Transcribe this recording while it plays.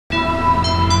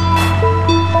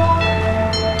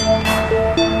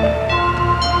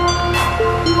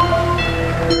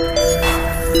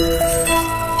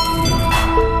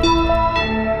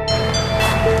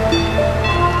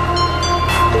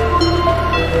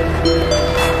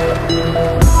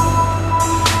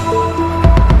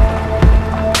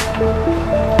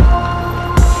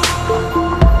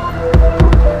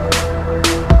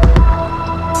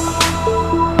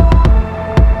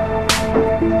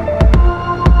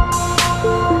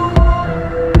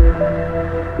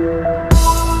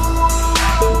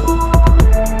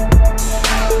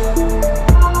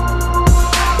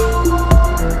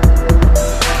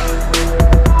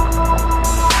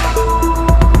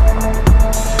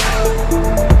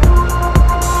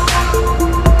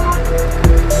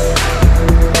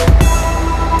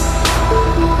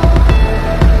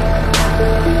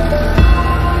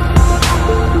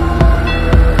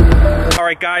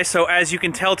so as you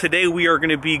can tell, today we are going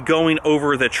to be going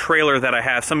over the trailer that I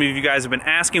have. Some of you guys have been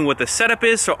asking what the setup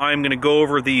is, so I'm going to go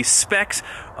over the specs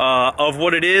of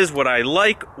what it is, what I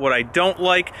like, what I don't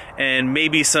like, and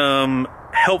maybe some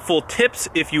helpful tips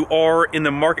if you are in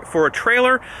the market for a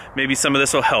trailer. Maybe some of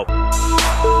this will help.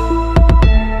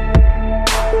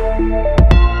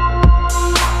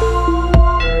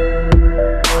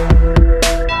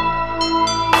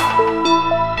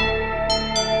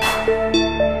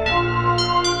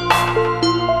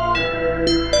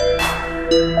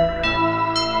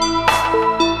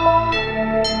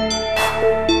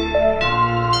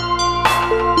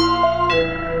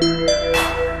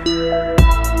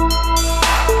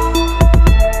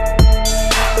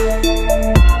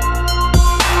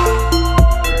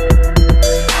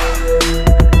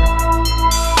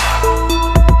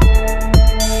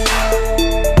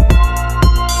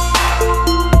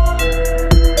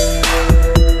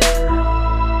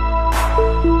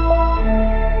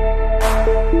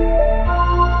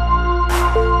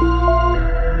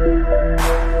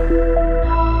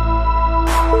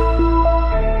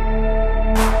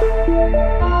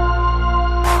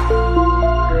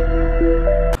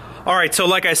 Alright, so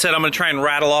like I said, I'm going to try and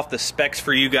rattle off the specs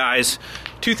for you guys.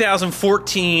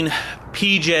 2014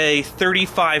 PJ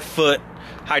 35-foot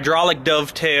hydraulic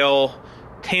dovetail,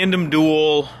 tandem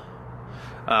dual.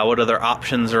 What other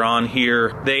options are on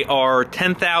here? They are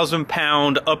 10,000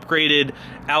 pound upgraded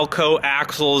Alco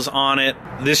axles on it.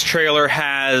 This trailer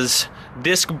has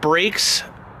disc brakes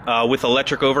with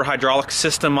electric over hydraulic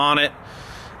system on it.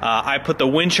 I put the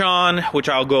winch on, which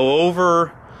I'll go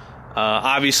over.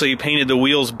 Obviously painted the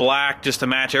wheels black just to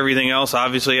match everything else.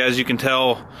 Obviously, as you can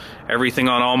tell, everything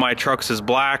on all my trucks is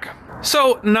black.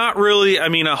 So not really, I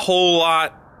mean, a whole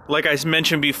lot. Like I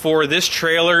mentioned before, this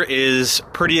trailer is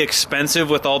pretty expensive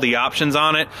with all the options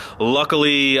on it.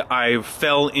 Luckily, I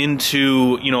fell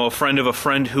into, a friend of a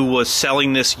friend who was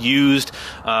selling this used,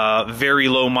 very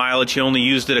low mileage. He only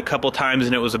used it a couple times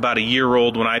and it was about a year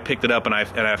old when I picked it up, and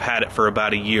I've had it for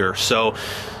about a year. So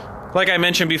like I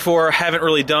mentioned before, haven't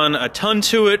really done a ton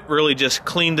to it, really just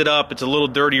cleaned it up. It's a little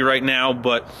dirty right now,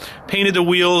 but painted the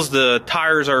wheels. The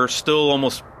tires are still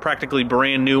almost practically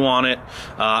brand new on it.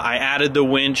 I added the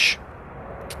winch,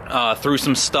 threw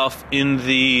some stuff in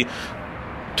the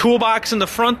toolbox in the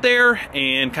front there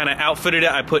and kind of outfitted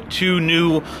it. I put two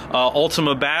new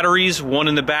Ultima batteries, one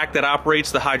in the back that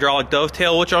operates the hydraulic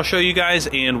dovetail, which I'll show you guys,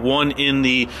 and one in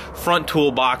the front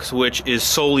toolbox, which is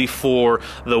solely for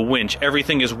the winch.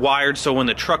 Everything is wired, so when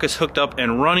the truck is hooked up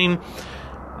and running,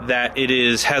 that it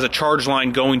has a charge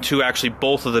line going to actually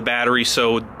both of the batteries,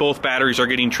 so both batteries are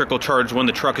getting trickle charged when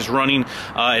the truck is running.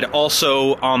 It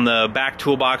also, on the back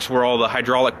toolbox where all the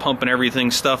hydraulic pump and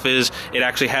everything stuff is, it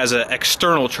actually has an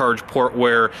external charge port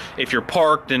where if you're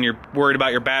parked and you're worried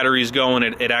about your batteries going,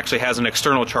 it actually has an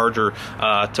external charger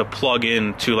to plug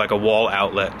in to like a wall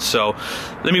outlet. So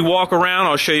let me walk around,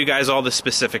 I'll show you guys all the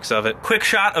specifics of it. Quick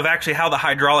shot of actually how the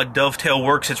hydraulic dovetail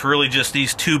works. It's really just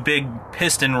these two big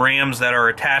piston rams that are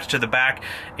attached to the back,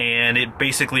 and it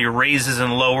basically raises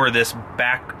and lowers this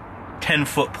back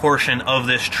 10-foot portion of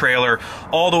this trailer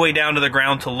all the way down to the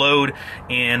ground to load,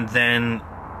 and then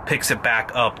picks it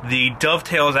back up. The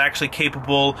dovetail is actually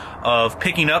capable of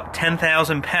picking up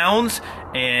 10,000 pounds,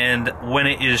 and when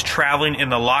it is traveling in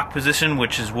the lock position,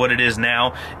 which is what it is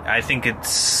now, I think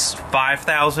it's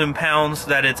 5,000 pounds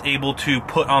that it's able to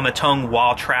put on the tongue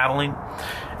while traveling.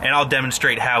 And I'll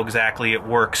demonstrate how exactly it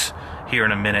works here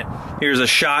in a minute. Here's a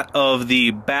shot of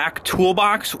the back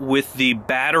toolbox with the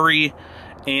battery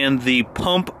and the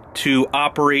pump to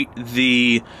operate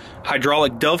the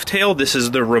hydraulic dovetail. This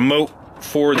is the remote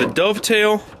for the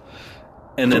dovetail,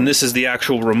 and then this is the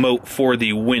actual remote for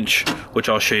the winch, which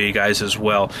I'll show you guys as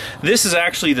well. This is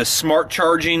actually the smart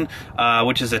charging,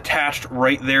 which is attached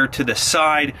right there to the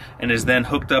side and is then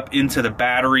hooked up into the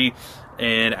battery.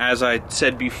 And as I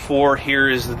said before, here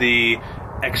is the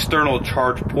external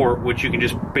charge port, which you can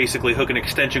just basically hook an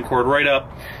extension cord right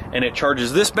up, and it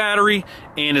charges this battery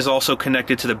and is also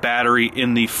connected to the battery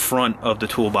in the front of the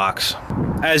toolbox.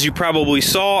 As you probably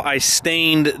saw, I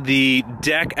stained the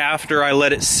deck after I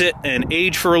let it sit and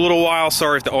age for a little while.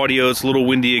 Sorry if the audio is a little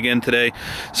windy again today.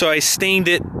 So I stained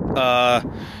it,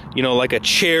 like a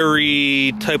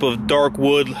cherry type of dark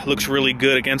wood. Looks really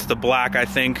good against the black, I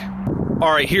think.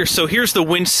 All right, here's the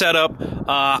winch setup.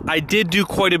 I did do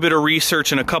quite a bit of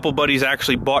research, and a couple buddies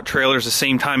actually bought trailers the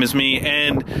same time as me,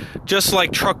 and just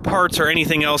like truck parts or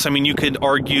anything else, I mean, you could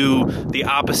argue the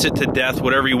opposite to death,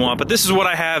 whatever you want, but this is what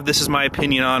I have. This is my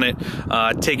opinion on it.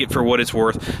 Take it for what it's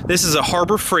worth. This is a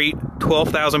Harbor Freight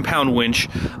 12,000 pound winch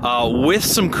with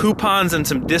some coupons and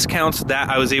some discounts that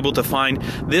I was able to find.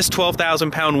 This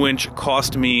 12,000 pound winch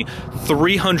cost me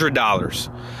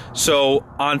 $300. So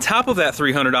on top of that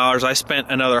 $300, I spent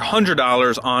another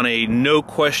 $100 on a no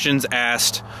questions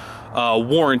asked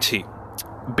warranty.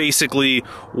 Basically,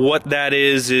 what that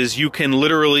is you can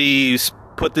literally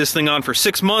put this thing on for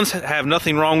 6 months, have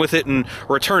nothing wrong with it, and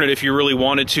return it if you really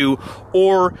wanted to.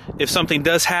 Or if something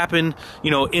does happen, you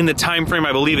know, in the time frame,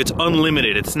 I believe it's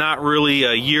unlimited. It's not really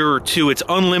a year or two. It's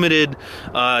unlimited,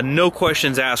 no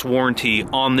questions asked warranty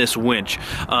on this winch.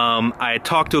 I had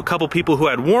talked to a couple people who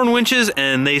had worn winches,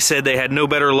 and they said they had no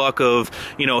better luck of,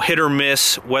 you know, hit or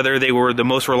miss, whether they were the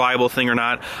most reliable thing or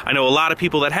not. I know a lot of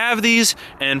people that have these,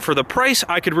 and for the price,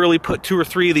 I could really put 2 or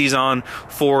 3 of these on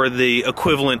for the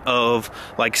equivalent of,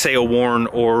 like, say, a Warren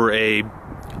or a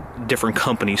different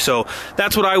company. So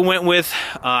that's what I went with.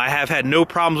 I have had no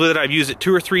problems with it. I've used it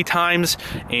 2 or 3 times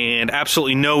and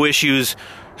absolutely no issues.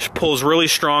 Pulls really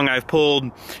strong. I've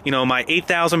pulled, you know, my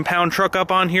 8,000 pound truck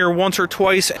up on here once or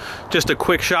twice. Just a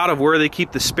quick shot of where they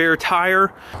keep the spare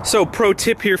tire. So pro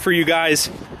tip here for you guys,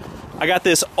 I got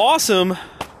this awesome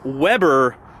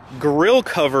Weber grill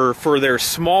cover for their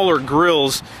smaller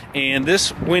grills, and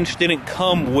this winch didn't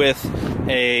come with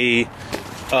a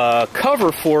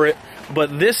cover for it,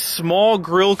 but this small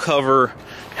grill cover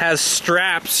has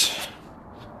straps.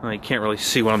 I can't really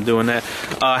see what I'm doing. That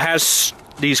has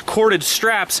these corded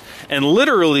straps, and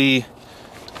literally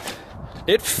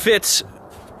it fits.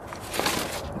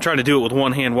 I'm trying to do it with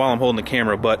one hand while I'm holding the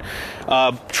camera, but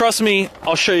trust me,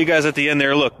 I'll show you guys at the end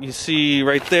there. Look, you see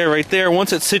right there,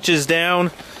 once it cinches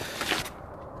down,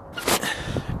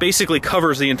 basically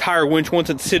covers the entire winch once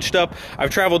it's stitched up.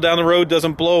 I've traveled down the road,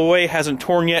 doesn't blow away, hasn't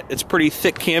torn yet. It's pretty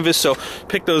thick canvas, so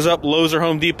pick those up, Lowe's or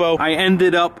Home Depot. I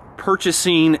ended up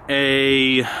purchasing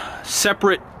a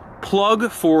separate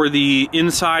plug for the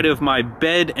inside of my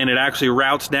bed, and it actually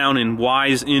routes down and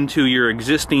wires into your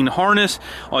existing harness.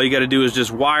 All you got to do is just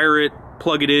wire it,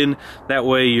 plug it in. That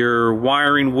way your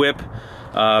wiring whip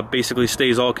basically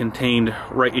stays all contained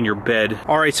right in your bed.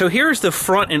 All right, so here's the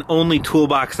front and only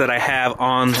toolbox that I have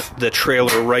on the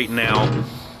trailer right now.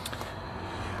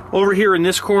 Over here in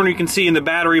this corner, you can see in the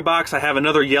battery box, I have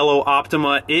another yellow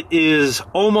Optima. It is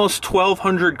almost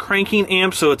 1200 cranking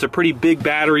amps, so it's a pretty big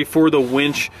battery for the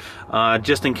winch,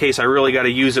 just in case I really got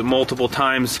to use it multiple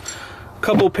times. A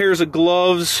couple pairs of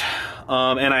gloves,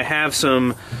 and I have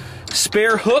some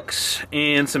spare hooks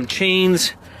and some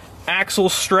chains, axle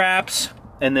straps,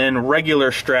 and then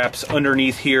regular straps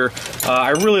underneath here. I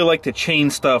really like to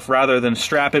chain stuff rather than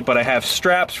strap it, but I have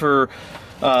straps for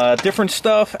different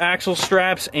stuff, axle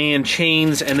straps and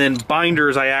chains, and then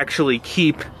binders I actually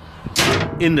keep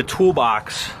in the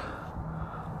toolbox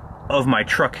of my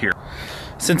truck here.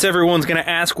 Since everyone's gonna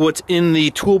ask what's in the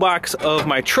toolbox of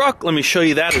my truck, let me show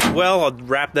you that as well. I'll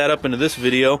wrap that up into this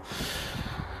video.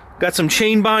 Got some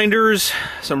chain binders,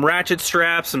 some ratchet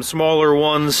straps, some smaller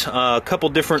ones, a couple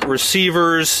different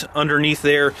receivers underneath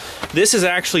there. This is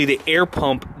actually the air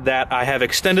pump that I have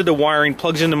extended the wiring,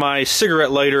 plugs into my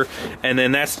cigarette lighter, and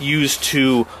then that's used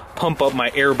to pump up my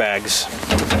airbags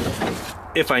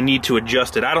if I need to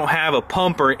adjust it. I don't have a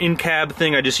pump or in-cab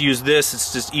thing, I just use this.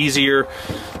 It's just easier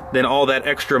than all that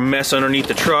extra mess underneath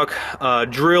the truck.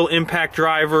 Drill impact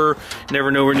driver, never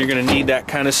know when you're gonna need that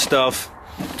kind of stuff.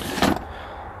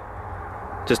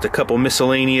 Just a couple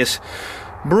miscellaneous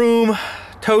broom,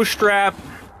 toe strap,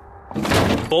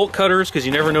 bolt cutters, because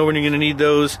you never know when you're going to need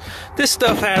those. This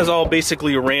stuff has all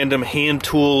basically random hand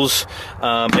tools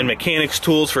and mechanics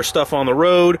tools for stuff on the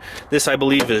road. This, I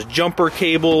believe, is jumper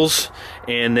cables,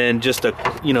 and then just a,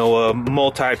 you know, a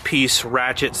multi-piece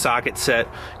ratchet socket set,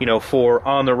 you know, for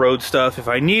on the road stuff if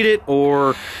I need it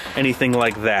or anything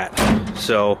like that.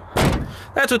 So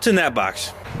that's what's in that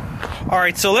box. All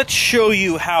right, so let's show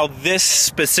you how this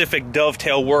specific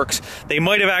dovetail works. They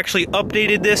might have actually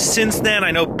updated this since then.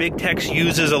 I know Big Tex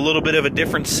uses a little bit of a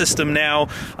different system now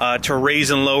to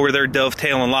raise and lower their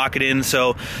dovetail and lock it in.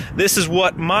 So this is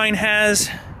what mine has.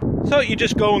 So you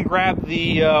just go and grab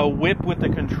the whip with the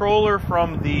controller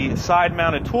from the side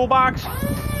mounted toolbox.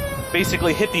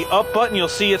 Basically hit the up button, you'll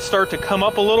see it start to come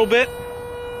up a little bit.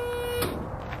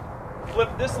 Flip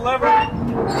this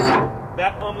lever.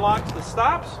 That unlocks the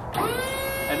stops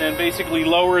and then basically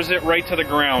lowers it right to the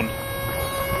ground.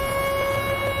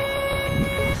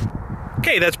 Okay,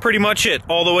 Okay, that's pretty much it.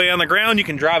 All the way on the ground, you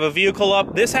can drive a vehicle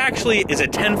up. This actually is a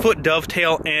 10-foot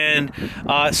dovetail, and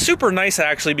super nice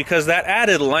actually, because that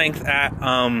added length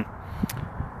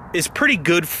is pretty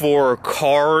good for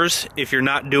cars if you're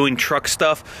not doing truck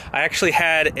stuff. I actually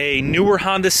had a newer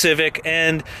Honda Civic,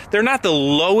 and they're not the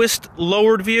lowest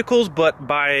lowered vehicles, but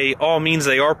by all means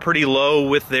they are pretty low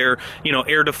with their, you know,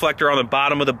 air deflector on the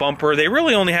bottom of the bumper. They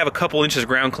really only have a couple inches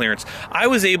ground clearance. I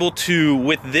was able to,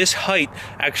 with this height,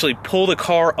 actually pull the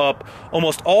car up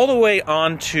almost all the way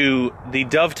onto the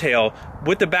dovetail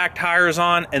with the back tires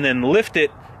on, and then lift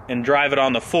it and drive it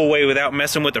on the full way without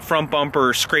messing with the front bumper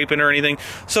or scraping or anything.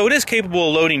 So it is capable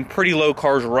of loading pretty low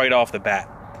cars right off the bat.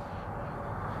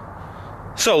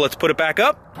 So let's put it back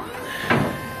up.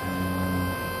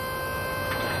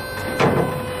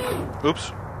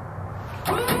 Oops.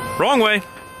 Wrong way.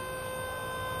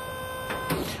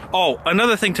 Oh,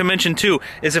 another thing to mention too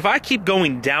is if I keep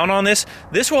going down on this,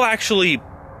 this will actually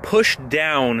push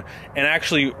down and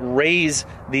actually raise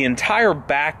the entire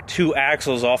back two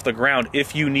axles off the ground.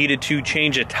 If you needed to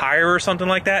change a tire or something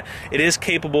like that, it is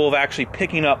capable of actually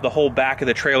picking up the whole back of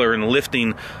the trailer and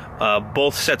lifting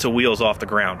both sets of wheels off the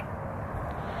ground.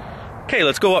 Okay,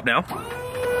 let's go up now.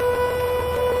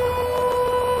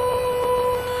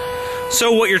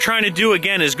 So what you're trying to do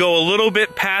again is go a little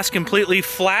bit past completely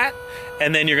flat,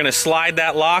 and then you're going to slide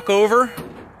that lock over.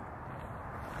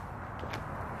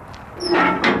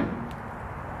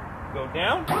 Go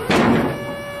down.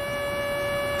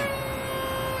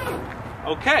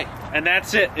 Okay, and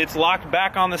that's it. It's locked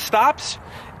back on the stops,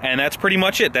 and that's pretty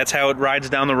much it. That's how it rides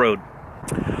down the road.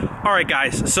 All right,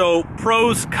 guys, so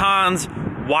pros, cons.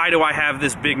 Why do I have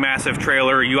this big, massive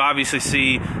trailer? You obviously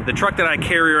see the truck that I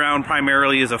carry around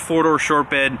primarily is a 4-door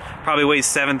short bed, probably weighs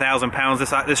 7,000 pounds.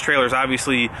 This trailer is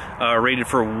obviously rated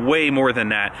for way more than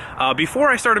that. Before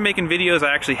I started making videos,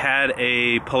 I actually had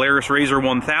a Polaris RZR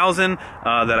 1000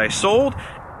 that I sold,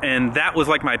 and that was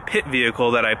like my pit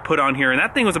vehicle that I put on here, and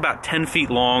that thing was about 10 feet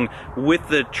long with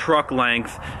the truck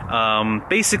length.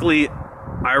 Basically,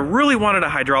 I really wanted a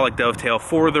hydraulic dovetail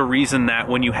for the reason that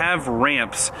when you have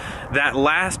ramps, that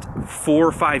last 4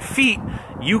 or 5 feet,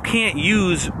 you can't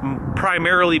use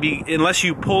primarily unless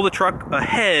you pull the truck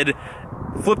ahead,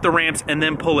 flip the ramps, and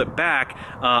then pull it back.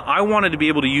 I wanted to be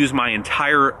able to use my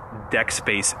entire deck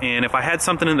space, and if I had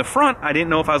something in the front, I didn't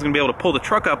know if I was going to be able to pull the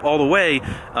truck up all the way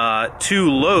to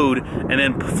load and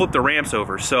then flip the ramps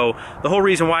over. So the whole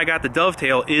reason why I got the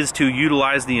dovetail is to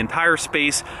utilize the entire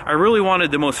space. I really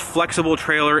wanted the most flexible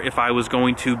trailer if I was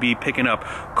going to be picking up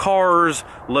cars,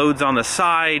 loads on the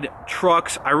side,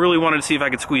 trucks. I really wanted to see if I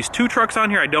could squeeze 2 trucks on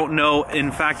here. I don't know,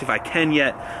 in fact, if I can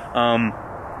yet.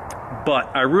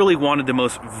 But I really wanted the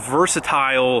most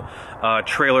versatile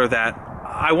trailer that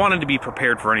I wanted to be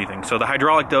prepared for anything. So the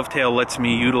hydraulic dovetail lets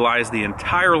me utilize the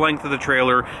entire length of the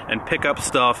trailer and pick up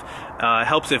stuff.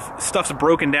 Helps if stuff's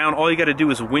broken down, all you got to do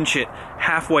is winch it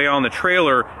halfway on the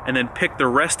trailer and then pick the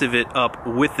rest of it up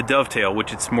with the dovetail,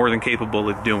 which it's more than capable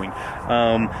of doing.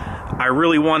 I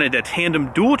really wanted a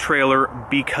tandem dual trailer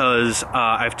because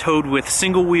I've towed with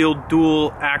single wheel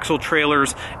dual axle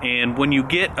trailers, and when you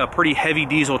get a pretty heavy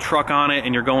diesel truck on it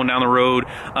and you're going down the road,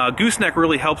 Gooseneck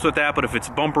really helps with that. But if it's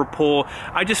bumper pull,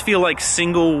 I just feel like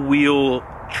single wheel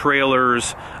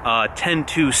trailers tend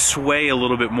to sway a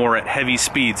little bit more at heavy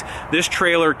speeds. This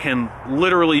trailer can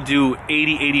literally do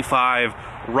 80, 85,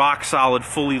 rock solid,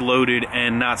 fully loaded,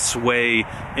 and not sway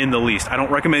in the least. I don't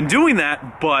recommend doing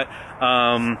that, but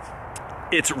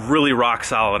it's really rock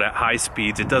solid at high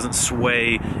speeds. It doesn't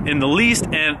sway in the least,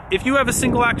 and if you have a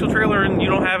single axle trailer and you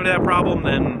don't have that problem,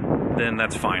 then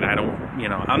that's fine. I don't, you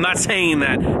know, I'm not saying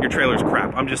that your trailer's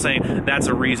crap. I'm just saying that's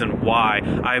a reason why.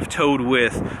 I've towed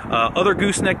with other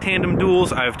Gooseneck tandem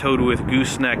duals. I've towed with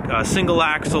Gooseneck single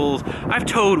axles. I've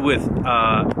towed with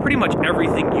pretty much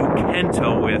everything you can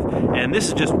tow with, and this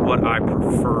is just what I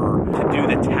prefer to do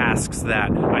the tasks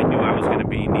that I knew I was going to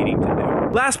be needing to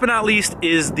do. Last but not least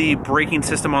is the braking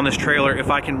system on this trailer. If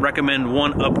I can recommend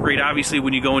one upgrade, obviously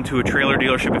when you go into a trailer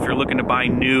dealership, if you're looking to buy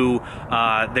new,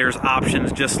 there's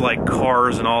options just like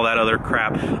cars and all that other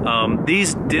crap.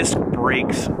 These disc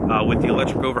brakes with the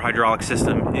electric over hydraulic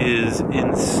system is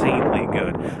insanely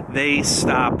good. They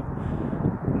stop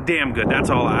damn good. That's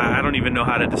all. I don't even know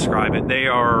how to describe it. They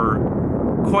are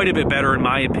quite a bit better in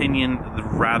my opinion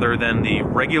rather than the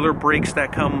regular brakes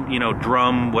that come, you know,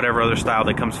 drum, whatever other style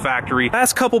that comes factory.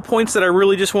 Last couple points that I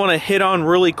really just want to hit on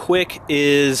really quick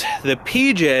is the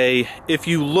PJ, if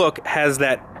you look, has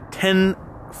that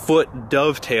 10-foot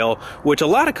dovetail, which a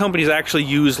lot of companies actually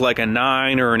use like a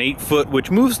 9 or an 8-foot, which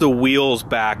moves the wheels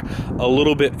back a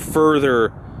little bit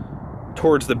further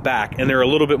towards the back, and they're a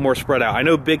little bit more spread out. I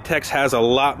know Big Tex has a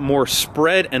lot more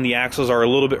spread, and the axles are a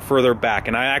little bit further back.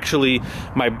 And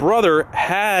my brother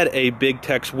had a Big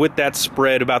Tex with that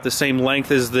spread about the same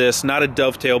length as this, not a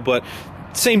dovetail, but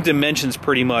same dimensions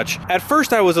pretty much. At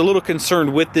first I was a little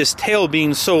concerned with this tail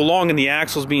being so long and the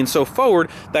axles being so forward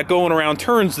that going around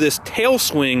turns, this tail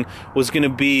swing was going to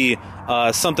be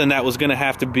something that was going to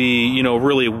have to be, you know,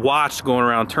 really watched going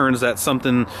around turns. That's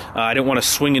something I didn't want to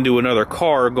swing into another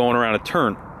car going around a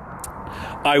turn.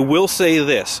 I will say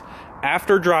this.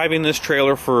 After driving this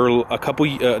trailer for a couple,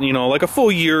 you know, like a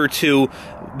full year or two,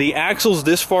 the axles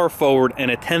this far forward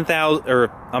and a 10-foot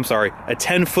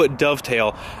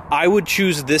dovetail, I would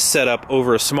choose this setup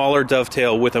over a smaller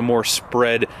dovetail with a more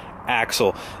spread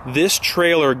axle. This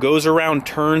trailer goes around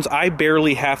turns. I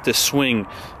barely have to swing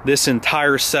this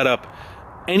entire setup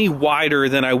any wider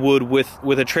than I would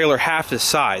with a trailer half this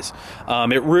size.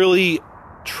 It really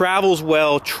travels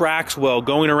well, tracks well,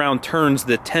 going around turns.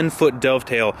 The 10-foot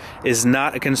dovetail is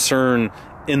not a concern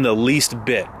in the least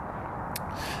bit.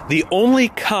 The only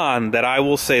con that I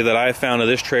will say that I have found of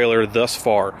this trailer thus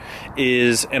far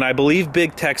is, and I believe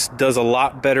Big Tex does a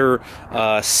lot better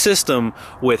system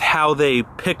with how they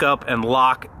pick up and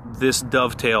lock this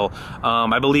dovetail.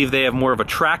 I believe they have more of a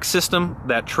track system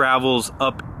that travels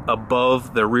up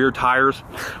above the rear tires.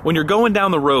 When you're going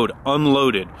down the road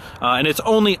unloaded, and it's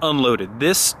only unloaded,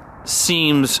 this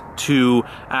seems to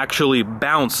actually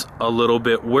bounce a little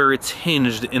bit where it's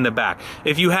hinged in the back.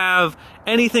 If you have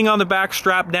anything on the back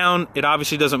strapped down, it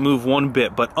obviously doesn't move one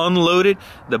bit, but unloaded,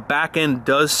 the back end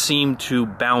does seem to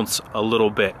bounce a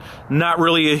little bit. Not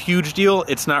really a huge deal.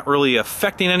 It's not really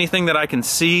affecting anything that I can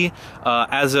see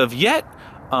as of yet,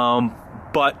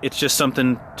 but it's just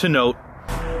something to note.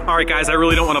 Alright guys, I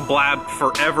really don't want to blab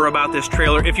forever about this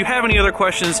trailer. If you have any other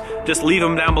questions, just leave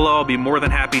them down below. I'll be more than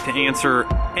happy to answer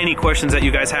any questions that you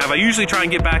guys have. I usually try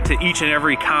and get back to each and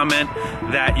every comment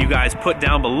that you guys put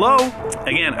down below.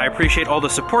 Again, I appreciate all the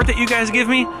support that you guys give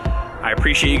me. I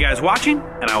appreciate you guys watching,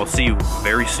 and I will see you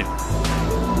very soon.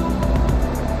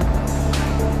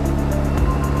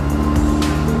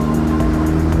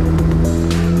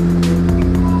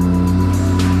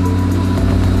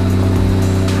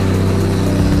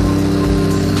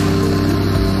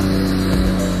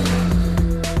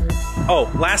 Oh,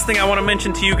 last thing I want to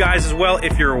mention to you guys as well,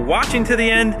 if you're watching to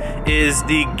the end, is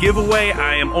the giveaway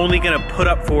I am only going to put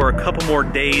up for a couple more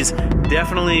days.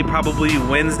 Definitely probably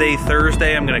Wednesday,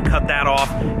 Thursday. I'm going to cut that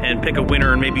off and pick a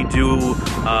winner and maybe do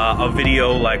a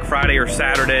video like Friday or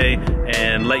Saturday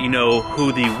and let you know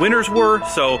who the winners were.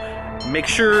 So make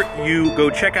sure you go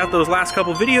check out those last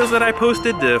couple videos that I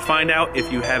posted to find out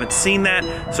if you haven't seen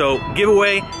that. So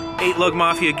giveaway, 8 Lug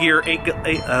Mafia gear,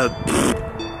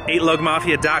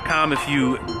 8lugmafia.com if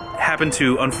you happen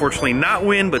to unfortunately not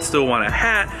win but still want a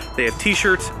hat. They have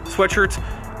t-shirts,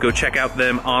 sweatshirts. Go check out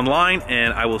them online,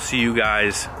 and I will see you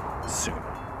guys soon.